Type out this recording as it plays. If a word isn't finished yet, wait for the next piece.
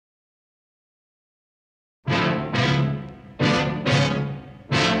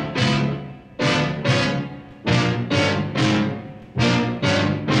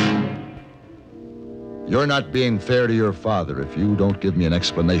You're not being fair to your father if you don't give me an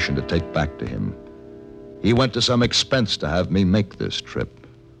explanation to take back to him. He went to some expense to have me make this trip.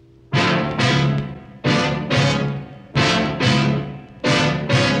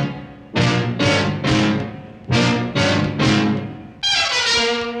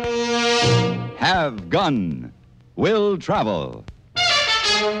 Have Gun, Will Travel.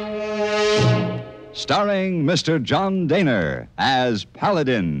 Starring Mr. John Dehner as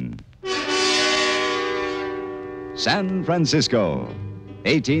Paladin. San Francisco,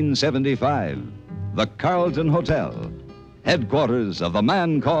 1875. The Carlton Hotel, headquarters of the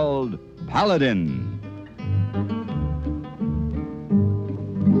man called Paladin.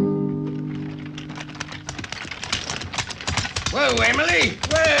 Whoa, Emily,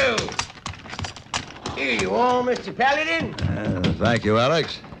 whoa! Here you are, Mr. Paladin. Thank you,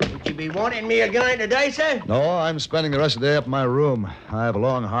 Alex. Would you be wanting me again today, sir? No, I'm spending the rest of the day up in my room. I have a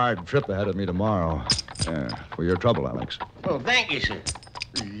long, hard trip ahead of me tomorrow. For your trouble, Alex. Well, thank you, sir.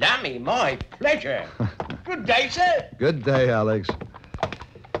 Lummy, my pleasure. Good day, sir. Good day, Alex.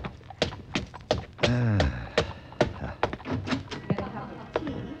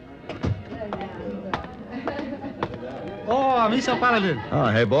 Oh, Mr. Paladin. Oh,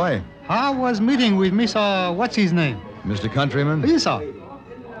 hey, boy. I was meeting with Mr. What's his name? Mr. Countryman? Yes, sir.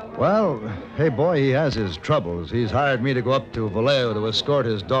 Well, hey, boy, he has his troubles. He's hired me to go up to Vallejo to escort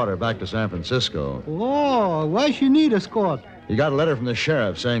his daughter back to San Francisco. Oh, why she need escort? He got a letter from the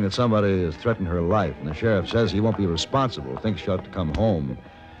sheriff saying that somebody has threatened her life, and the sheriff says he won't be responsible, thinks she ought to come home.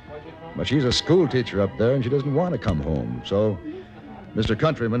 But she's a school teacher up there, and she doesn't want to come home, so Mr.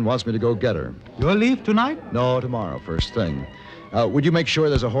 Countryman wants me to go get her. You'll leave tonight? No, tomorrow, first thing. Would you make sure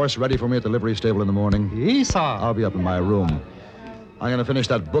there's a horse ready for me at the livery stable in the morning? Yes, sir. I'll be up in my room. I'm going to finish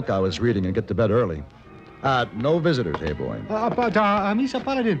that book I was reading and get to bed early. No visitors, hey, boy. But Mr.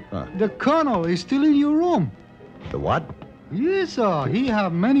 Paladin, the colonel is still in your room. The what? Yes, sir. He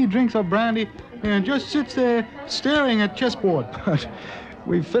have many drinks of brandy and just sits there staring at chessboard.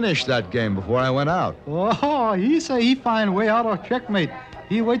 We finished that game before I went out. Oh, he say he find way out of checkmate.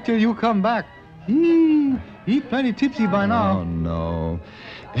 He wait till you come back. He plenty tipsy by now. Oh, no.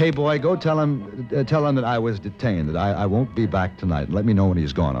 Hey, boy, go tell him that I was detained, that I won't be back tonight. Let me know when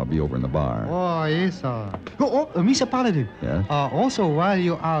he's gone. I'll be over in the bar. Oh, yes, sir. Mr. Paladin. Yeah? Also, while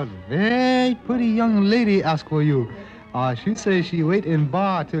you're out, very pretty young lady ask for you. She say she wait in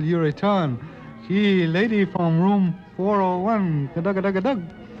bar till you return. She lady from room 401. Ka-dug-a-dug-a-dug.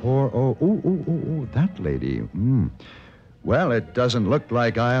 40. That lady. Well, it doesn't look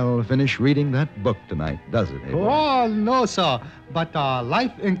like I'll finish reading that book tonight, does it? Hey, oh, no, sir. But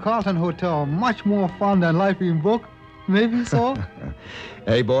life in Carlton Hotel much more fun than life in book. Maybe so?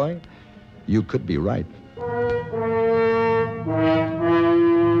 Hey, boy, you could be right.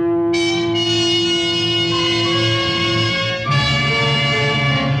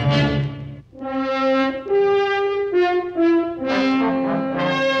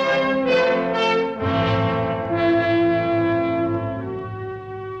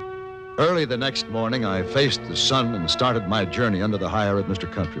 Early the next morning, I faced the sun and started my journey under the hire of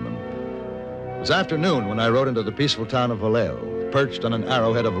Mr. Countryman. It was afternoon when I rode into the peaceful town of Vallejo, perched on an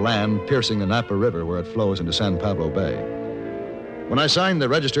arrowhead of land piercing the Napa River where it flows into San Pablo Bay. When I signed the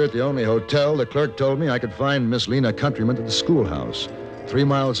register at the only hotel, the clerk told me I could find Miss Lina Countryman at the schoolhouse, 3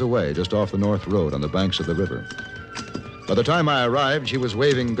 miles away, just off the North Road on the banks of the river. By the time I arrived, she was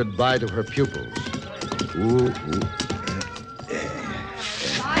waving goodbye to her pupils.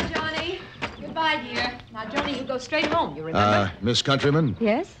 Bye, dear. Now, Johnny, you go straight home, you remember? Miss Countryman?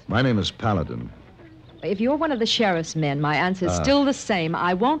 Yes? My name is Paladin. If you're one of the sheriff's men, my answer's still the same.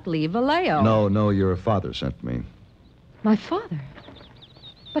 I won't leave Vallejo. No, your father sent me. My father?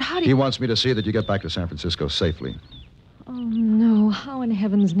 But how do you... He wants me to see that you get back to San Francisco safely. Oh, no. How in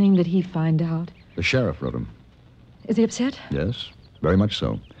heaven's name did he find out? The sheriff wrote him. Is he upset? Yes, very much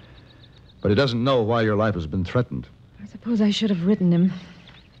so. But he doesn't know why your life has been threatened. I suppose I should have written him.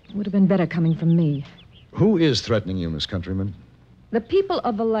 It would have been better coming from me. Who is threatening you, Miss Countryman? The people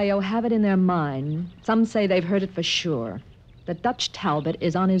of Vallejo have it in their mind. Some say they've heard it for sure. That Dutch Talbot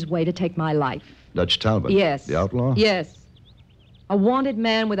is on his way to take my life. Dutch Talbot? Yes. The outlaw? Yes. A wanted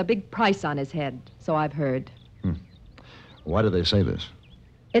man with a big price on his head, so I've heard. Why do they say this?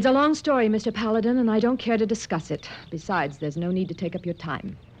 It's a long story, Mr. Paladin, and I don't care to discuss it. Besides, there's no need to take up your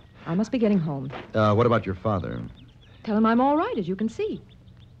time. I must be getting home. What about your father? Tell him I'm all right, as you can see.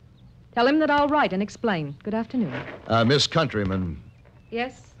 Tell him that I'll write and explain. Good afternoon. Miss Countryman.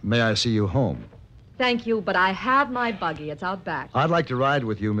 Yes? May I see you home? Thank you, but I have my buggy. It's out back. I'd like to ride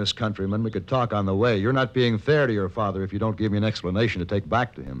with you, Miss Countryman. We could talk on the way. You're not being fair to your father if you don't give me an explanation to take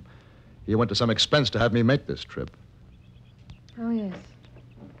back to him. He went to some expense to have me make this trip. Oh, yes.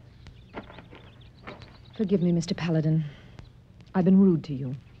 Forgive me, Mr. Paladin. I've been rude to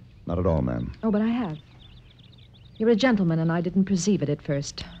you. Not at all, ma'am. Oh, but I have. You're a gentleman, and I didn't perceive it at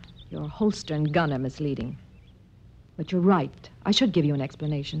first. Your holster and gun are misleading. But you're right. I should give you an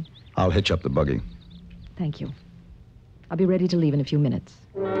explanation. I'll hitch up the buggy. Thank you. I'll be ready to leave in a few minutes.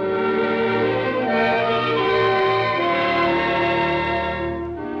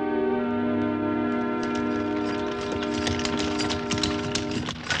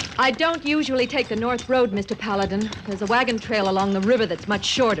 I don't usually take the North Road, Mr. Paladin. There's a wagon trail along the river that's much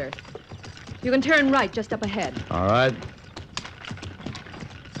shorter. You can turn right just up ahead. All right.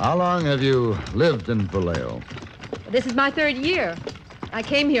 How long have you lived in Vallejo? This is my 3rd year. I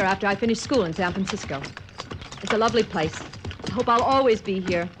came here after I finished school in San Francisco. It's a lovely place. I hope I'll always be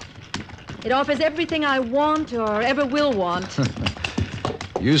here. It offers everything I want or ever will want.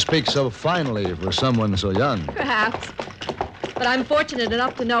 You speak so finely for someone so young. Perhaps. But I'm fortunate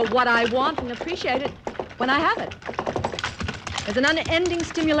enough to know what I want and appreciate it when I have it. There's an unending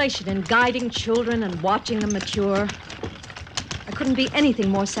stimulation in guiding children and watching them mature. There couldn't be anything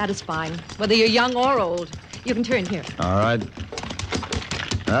more satisfying, whether you're young or old. You can turn here. All right.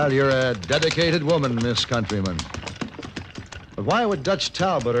 Well, you're a dedicated woman, Miss Countryman. But why would Dutch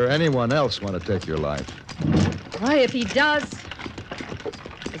Talbot or anyone else want to take your life? Why, if he does,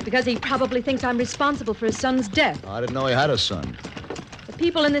 it's because he probably thinks I'm responsible for his son's death. I didn't know he had a son. The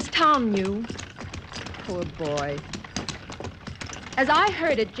people in this town knew. Poor boy. As I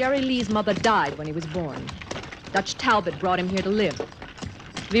heard it, Jerry Lee's mother died when he was born. Dutch Talbot brought him here to live,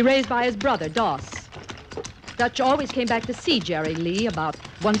 to be raised by his brother, Doss. Dutch always came back to see Jerry Lee about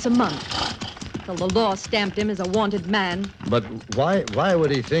once a month, till the law stamped him as a wanted man. But why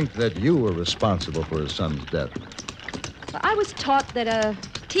would he think that you were responsible for his son's death? I was taught that a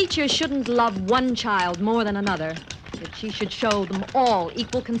teacher shouldn't love one child more than another, that she should show them all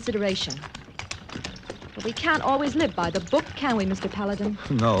equal consideration. But we can't always live by the book, can we, Mr. Paladin?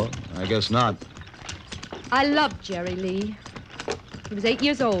 No, I guess not. I loved Jerry Lee. He was 8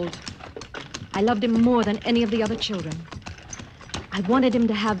 years old. I loved him more than any of the other children. I wanted him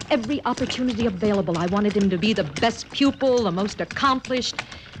to have every opportunity available. I wanted him to be the best pupil, the most accomplished,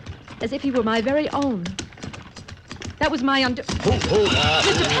 as if he were my very own. That was my Mr.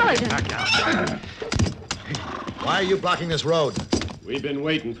 Paladin! Why are you blocking this road? We've been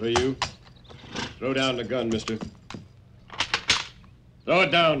waiting for you. Throw down the gun, mister. Throw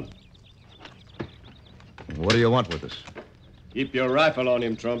it down. What do you want with us? Keep your rifle on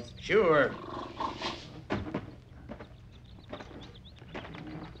him, Trump. Sure.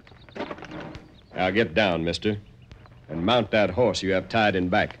 Now get down, mister, and mount that horse you have tied in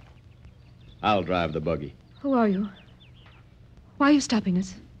back. I'll drive the buggy. Who are you? Why are you stopping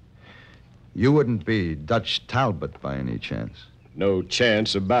us? You wouldn't be Dutch Talbot by any chance. No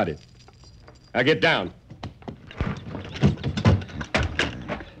chance about it. Now get down.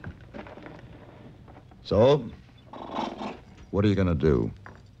 So, what are you going to do?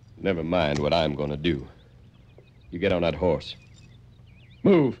 Never mind what I'm going to do. You get on that horse.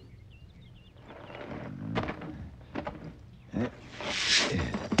 Move.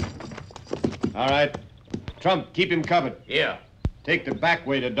 All right. Trump, keep him covered. Yeah. Take the back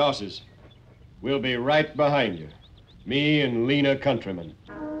way to Doss's. We'll be right behind you. Me and Lina Countryman.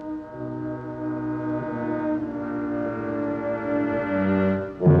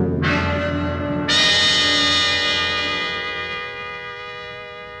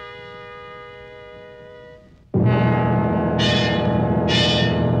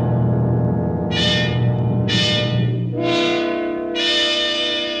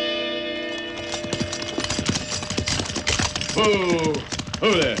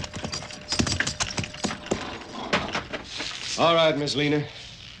 Who there? All right, Miss Lina.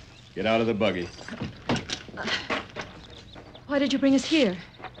 Get out of the buggy. Why did you bring us here?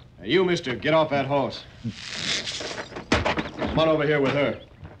 Now, you, mister, get off that horse. Come on over here with her.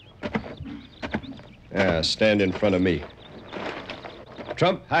 Yeah, stand in front of me.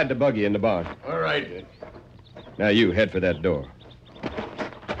 Trump, hide the buggy in the barn. All right. Now you head for that door.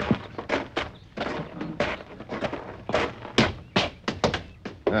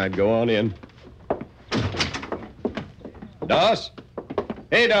 All right, go on in. Doss?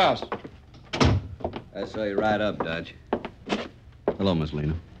 Hey, Doss. I saw you right up, Dutch. Hello, Miss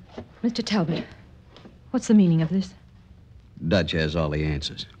Lina. Mr. Talbot, what's the meaning of this? Dutch has all the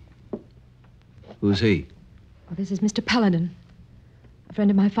answers. Who's he? Oh, this is Mr. Paladin, a friend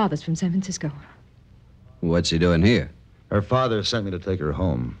of my father's from San Francisco. What's he doing here? Her father sent me to take her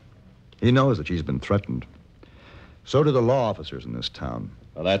home. He knows that she's been threatened. So do the law officers in this town.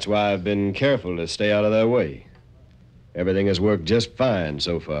 Well, that's why I've been careful to stay out of their way. Everything has worked just fine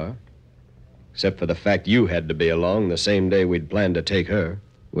so far. Except for the fact you had to be along the same day we'd planned to take her.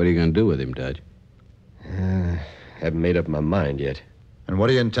 What are you going to do with him, Dutch? Haven't made up my mind yet. And what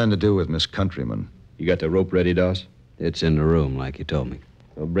do you intend to do with Miss Countryman? You got the rope ready, Doss? It's in the room, like you told me.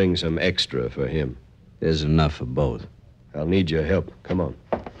 I'll bring some extra for him. There's enough for both. I'll need your help. Come on.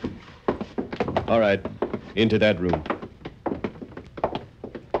 All right, into that room.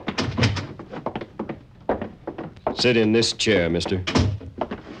 Sit in this chair, mister.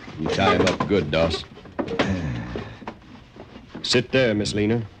 You tie him up good, Doss. Sit there, Miss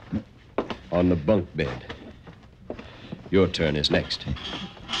Lina, on the bunk bed. Your turn is next.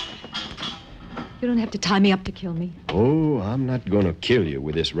 You don't have to tie me up to kill me. Oh, I'm not going to kill you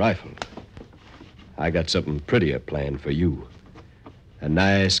with this rifle. I got something prettier planned for you. A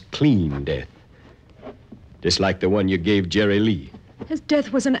nice, clean death. Just like the one you gave Jerry Lee. His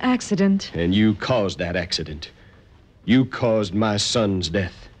death was an accident. And you caused that accident. You caused my son's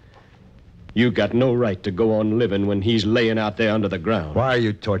death. You got no right to go on living when he's laying out there under the ground. Why are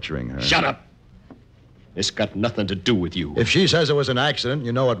you torturing her? Shut up! It's got nothing to do with you. If she says it was an accident,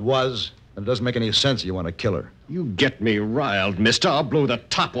 you know it was. And it doesn't make any sense you want to kill her. You get me riled, mister. I'll blow the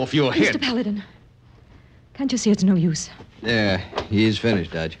top off your head. Mr. Paladin, can't you see it's no use? There, he's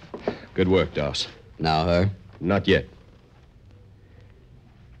finished, Dutch. Good work, Doss. Now her? Not yet.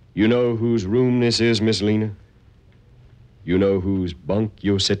 You know whose room this is, Miss Lina? You know whose bunk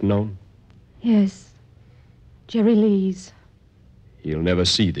you're sitting on? Yes, Jerry Lee's. He'll never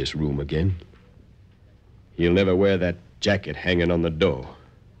see this room again. He'll never wear that jacket hanging on the door.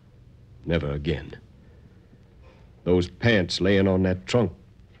 Never again. Those pants laying on that trunk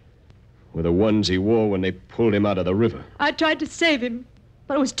were the ones he wore when they pulled him out of the river. I tried to save him,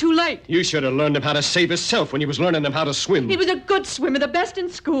 but it was too late. You should have learned him how to save himself when he was learning him how to swim. He was a good swimmer, the best in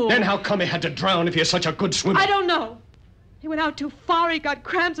school. Then how come he had to drown if you're such a good swimmer? I don't know. He went out too far, he got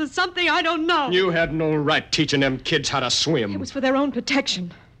cramps or something, I don't know. You had no right teaching them kids how to swim. It was for their own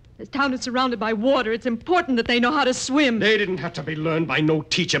protection. This town is surrounded by water. It's important that they know how to swim. They didn't have to be learned by no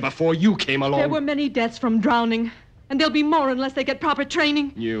teacher before you came along. There were many deaths from drowning, and there'll be more unless they get proper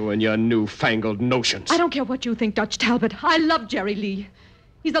training. You and your newfangled notions. I don't care what you think, Dutch Talbot. I love Jerry Lee.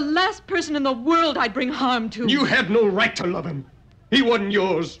 He's the last person in the world I'd bring harm to. You had no right to love him. He wasn't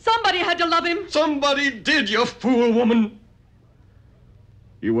yours. Somebody had to love him. Somebody did, you fool woman.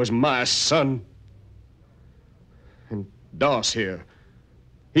 He was my son. And Doss here,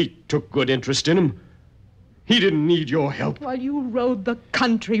 he took good interest in him. He didn't need your help. While you rode the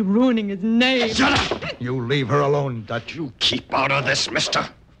country, ruining his name. Shut up! You leave her alone, Dutch. You keep out of this, mister.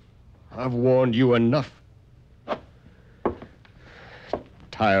 I've warned you enough.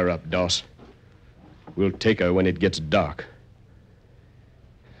 Tie her up, Doss. We'll take her when it gets dark.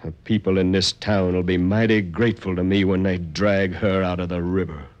 The people in this town will be mighty grateful to me when they drag her out of the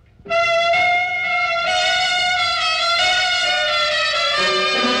river.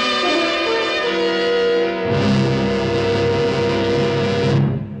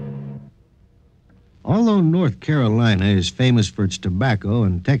 Although North Carolina is famous for its tobacco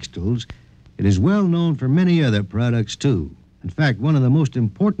and textiles, it is well known for many other products, too. In fact, one of the most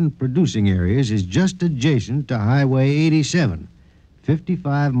important producing areas is just adjacent to Highway 87,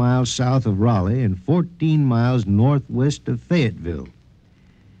 55 miles south of Raleigh and 14 miles northwest of Fayetteville.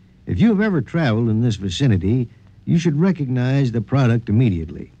 If you have ever traveled in this vicinity, you should recognize the product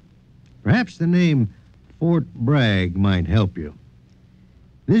immediately. Perhaps the name Fort Bragg might help you.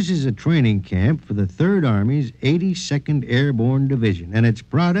 This is a training camp for the 3rd Army's 82nd Airborne Division, and its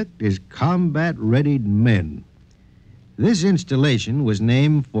product is combat-readied men. This installation was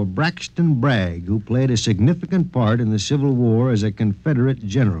named for Braxton Bragg, who played a significant part in the Civil War as a Confederate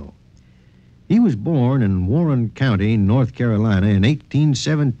general. He was born in Warren County, North Carolina, in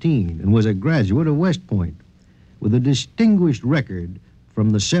 1817 and was a graduate of West Point. With a distinguished record from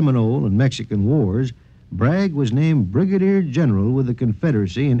the Seminole and Mexican Wars, Bragg was named Brigadier General with the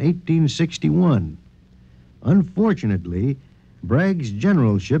Confederacy in 1861. Unfortunately, Bragg's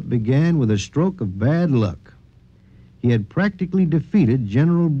generalship began with a stroke of bad luck. He had practically defeated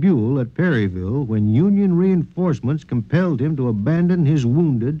General Buell at Perryville when Union reinforcements compelled him to abandon his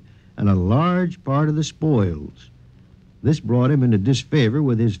wounded and a large part of the spoils. This brought him into disfavor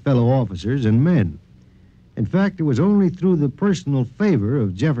with his fellow officers and men. In fact, it was only through the personal favor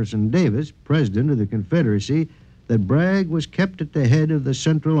of Jefferson Davis, President of the Confederacy, that Bragg was kept at the head of the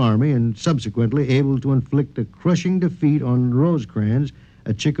Central Army and subsequently able to inflict a crushing defeat on Rosecrans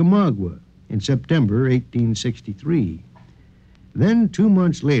at Chickamauga in September 1863. Then, 2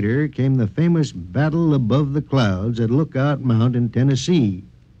 months later, came the famous battle above the clouds at Lookout Mount in Tennessee.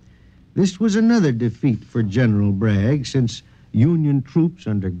 This was another defeat for General Bragg, since Union troops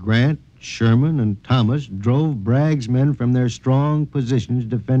under Grant, Sherman, and Thomas drove Bragg's men from their strong positions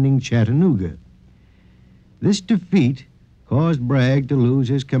defending Chattanooga. This defeat caused Bragg to lose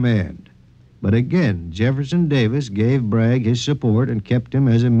his command. But again, Jefferson Davis gave Bragg his support and kept him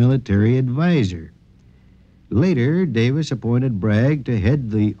as a military advisor. Later, Davis appointed Bragg to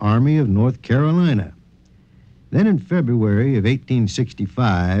head the Army of North Carolina. Then in February of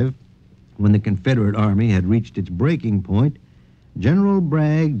 1865, when the Confederate Army had reached its breaking point, General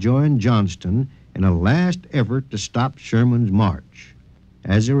Bragg joined Johnston in a last effort to stop Sherman's march.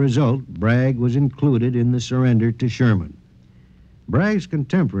 As a result, Bragg was included in the surrender to Sherman. Bragg's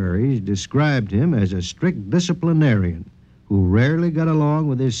contemporaries described him as a strict disciplinarian who rarely got along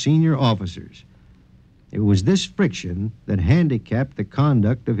with his senior officers. It was this friction that handicapped the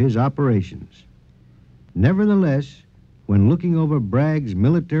conduct of his operations. Nevertheless, when looking over Bragg's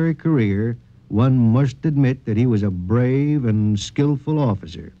military career, one must admit that he was a brave and skillful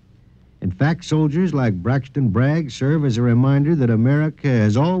officer. In fact, soldiers like Braxton Bragg serve as a reminder that America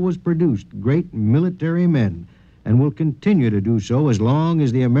has always produced great military men and will continue to do so as long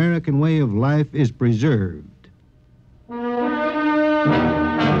as the American way of life is preserved.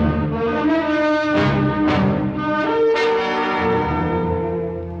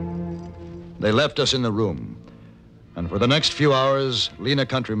 They left us in the room. And for the next few hours, Lina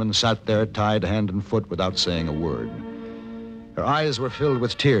Countryman sat there tied hand and foot without saying a word. Her eyes were filled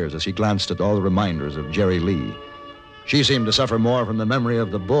with tears as she glanced at all the reminders of Jerry Lee. She seemed to suffer more from the memory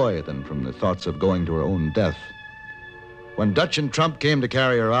of the boy than from the thoughts of going to her own death. When Dutch and Trump came to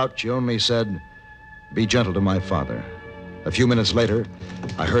carry her out, she only said, "Be gentle to my father." A few minutes later,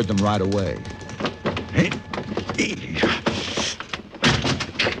 I heard them ride away.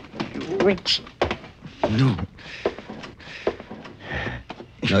 Rich. No.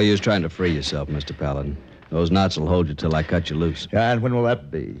 No use trying to free yourself, Mr. Paladin. Those knots will hold you till I cut you loose. Yeah, and when will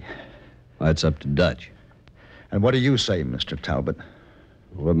that be? That's up to Dutch. And what do you say, Mr. Talbot?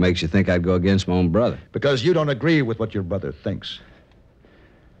 What makes you think I'd go against my own brother? Because you don't agree with what your brother thinks.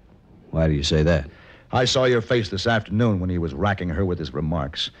 Why do you say that? I saw your face this afternoon when he was racking her with his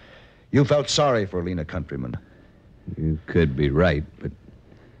remarks. You felt sorry for Lina Countryman. You could be right, but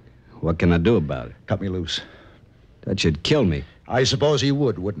what can I do about it? Cut me loose. That should kill me. I suppose he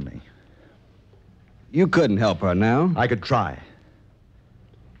would, wouldn't he? You couldn't help her now. I could try.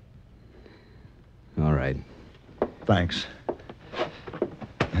 All right. Thanks.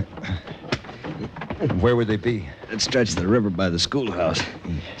 Where would they be? Let's stretch the river by the schoolhouse.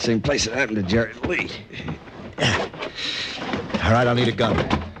 Same place it happened to Jerry Lee. All right, I'll need a gun.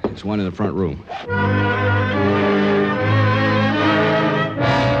 There's one in the front room.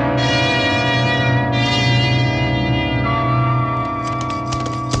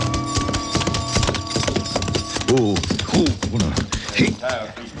 Ooh.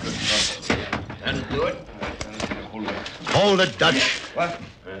 That'll do it. Hold it, Dutch. What?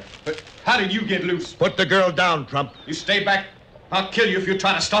 How did you get loose? Put the girl down, Trump. You stay back. I'll kill you if you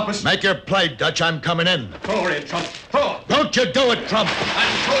try to stop us. Make your play, Dutch. I'm coming in. Throw her in, Trump. Throw her. Don't you do it, Trump. I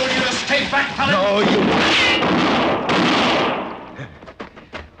told you to stay back, Paladin. No, you...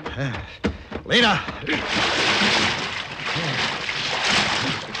 Lina.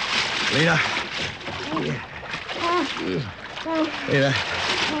 Lina. Lina.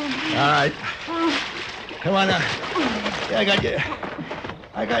 All right. Come on now. Yeah, I got you.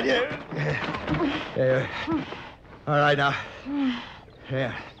 I got you. Yeah. All right, now.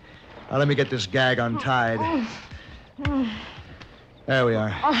 Yeah. Now, let me get this gag untied. There we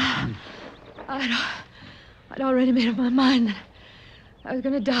are. I'd already made up my mind that I was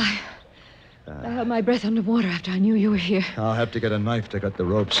going to die. I held my breath underwater after I knew you were here. I'll have to get a knife to cut the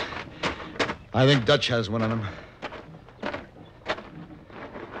ropes. I think Dutch has one on him.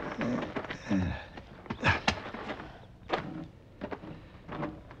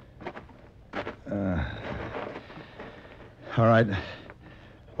 All right.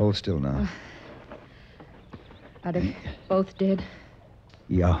 Hold still now. Are they both dead?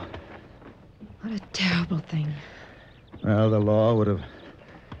 Yeah. What a terrible thing. Well, the law would have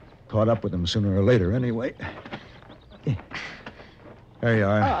caught up with them sooner or later anyway. There you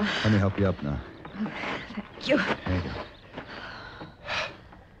are. Let me help you up now. Thank you. There you go.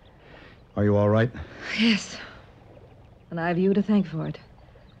 Are you all right? Yes. And I have you to thank for it.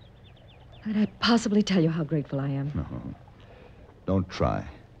 How'd I possibly tell you how grateful I am? No. Don't try.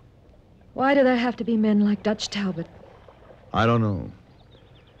 Why do there have to be men like Dutch Talbot? I don't know.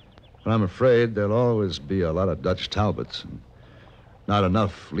 But I'm afraid there'll always be a lot of Dutch Talbots. And not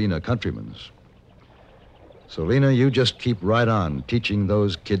enough Lina Countrymans. So, Lina, you just keep right on teaching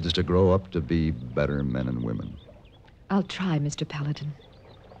those kids to grow up to be better men and women. I'll try, Mr. Paladin.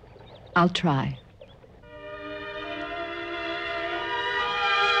 I'll try.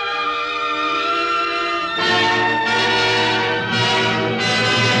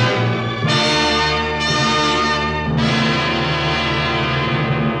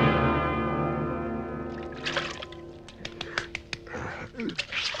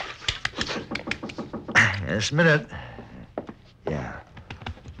 Just a minute. Yeah.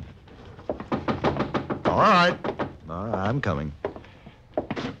 All right. I'm coming.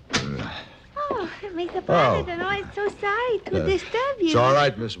 Oh, Mr. Paladin, I'm so sorry to disturb you. It's all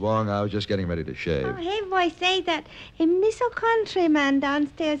right, Miss Wong. I was just getting ready to shave. Oh, hey, boy, say that a Mr. Countryman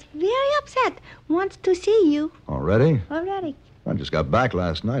downstairs, very upset, wants to see you. Already? Already. I just got back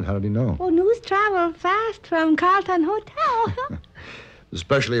last night. How did he know? Oh, news traveled fast from Carlton Hotel.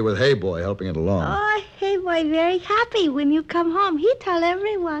 Especially with Hey Boy helping it along. Oh, hey, boy, very happy when you come home. He tell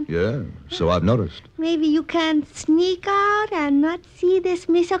everyone. Yeah, so I've noticed. Maybe you can sneak out and not see this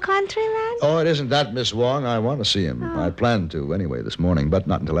Mr. Countryman? Oh, it isn't that, Miss Wong. I want to see him. I planned to anyway this morning, but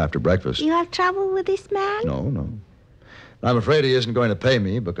not until after breakfast. You have trouble with this man? No. I'm afraid he isn't going to pay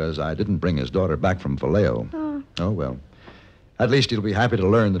me because I didn't bring his daughter back from Vallejo. Oh, well. At least he'll be happy to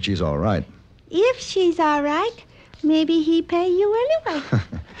learn that she's all right. If she's all right, maybe he pay you anyway.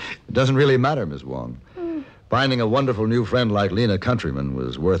 It doesn't really matter, Miss Wong. Finding a wonderful new friend like Lina Countryman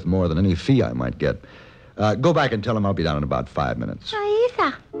was worth more than any fee I might get. Go back and tell him I'll be down in about 5 minutes.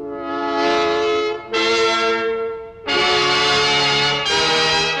 Isa.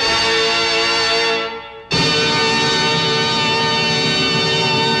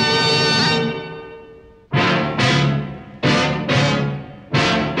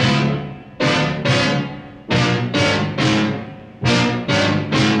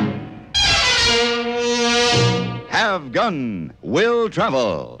 Have Gun Will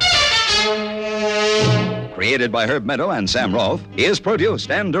Travel. Created by Herb Meadow and Sam Rolfe, is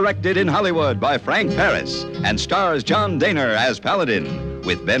produced and directed in Hollywood by Frank Paris and stars John Dehner as Paladin,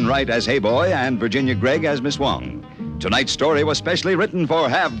 with Ben Wright as Hey Boy and Virginia Gregg as Miss Wong. Tonight's story was specially written for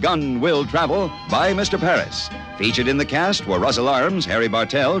Have Gun Will Travel by Mr. Paris. Featured in the cast were Russell Arms, Harry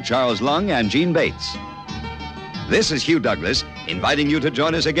Bartell, Charles Lung, and Jeanne Bates. This is Hugh Douglas, inviting you to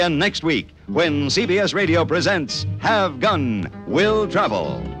join us again next week when CBS Radio presents Have Gun Will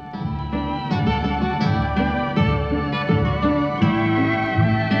Travel.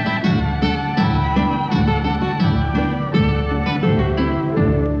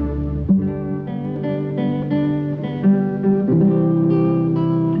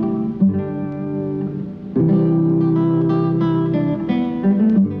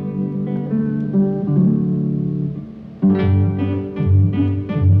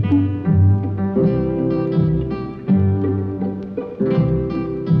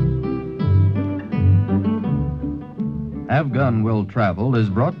 Have Gun Will Travel is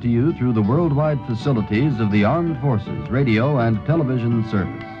brought to you through the worldwide facilities of the Armed Forces Radio and Television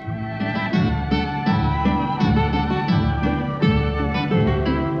Service.